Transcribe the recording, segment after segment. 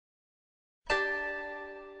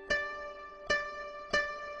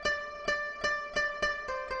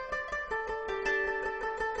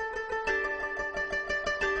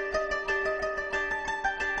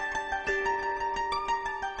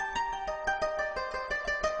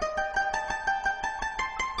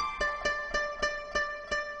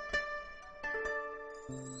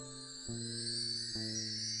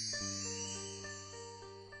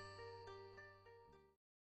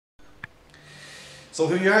So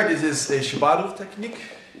here we are, this is a Shibaru technique.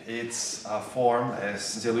 It's a form, as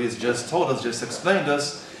Zé Luis just told us, just explained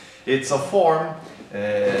us, it's a form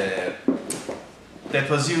that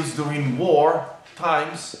was used during war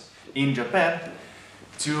times in Japan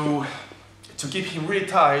to keep him really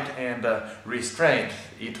tight and restrained.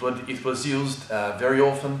 It was used very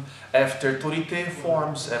often after torite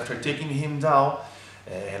forms, after taking him down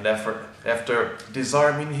and after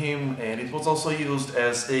disarming him, and it was also used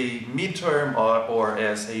as a midterm or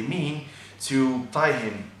as a mean to tie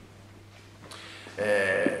him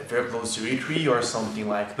very close to E3 or something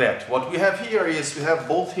like that. What we have here is we have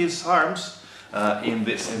both his arms in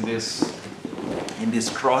this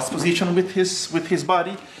cross position with his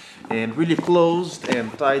body, and really closed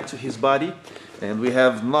and tied to his body, and we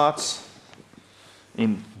have knots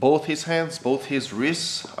in both his hands. Both his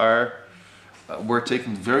wrists were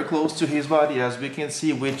taken very close to his body, as we can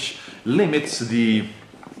see, which limits the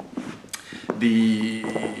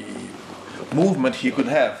movement he could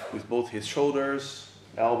have with both his shoulders,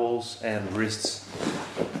 elbows, and wrists.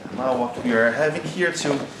 Now what we are having here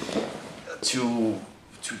to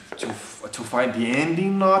find the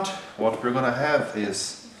ending knot, what we're gonna have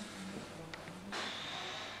is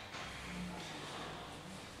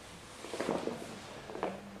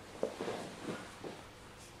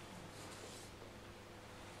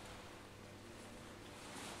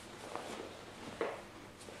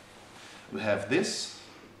we have this.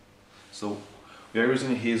 So we are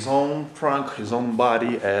using his own trunk, his own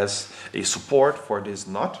body as a support for this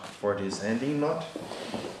knot, for this ending knot.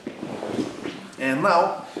 And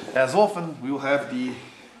now, as often, we will have the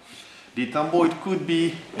tambo. It could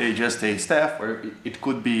be just a staff, or it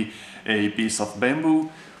could be a piece of bamboo,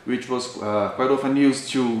 which was quite often used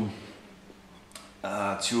to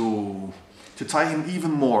tie him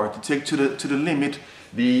even more, to take to the limit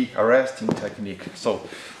the arresting technique. So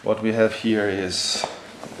what we have here is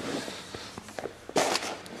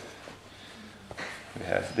we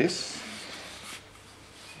have this.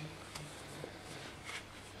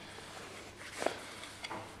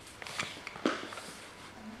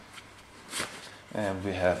 And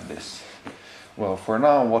we have this. Well, for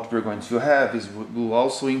now, what we're going to have is we'll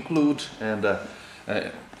also include, and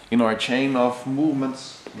in our chain of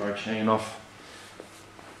movements, in our chain of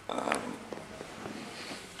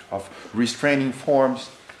restraining forms,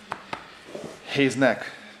 his neck.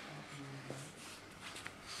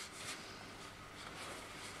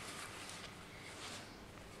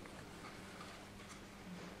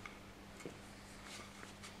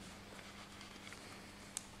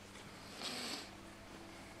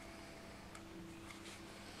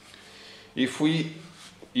 If we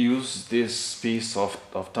use this piece of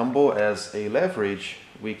tambo as a leverage,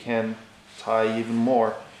 we can tie even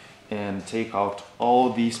more and take out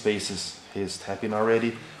all these spaces. He's tapping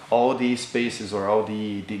already. All these spaces, or all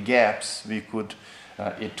the gaps, we could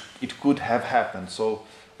it could have happened. So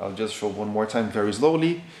I'll just show one more time very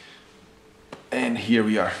slowly. And here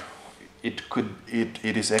we are. It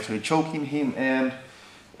is actually choking him and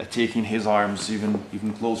taking his arms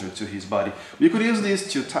even closer to his body. We could use this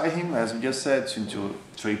to tie him, as we just said, to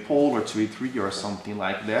a pole or to a tree or something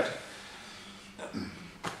like that.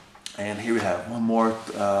 And here we have one more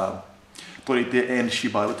torite and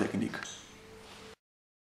Shibaru technique.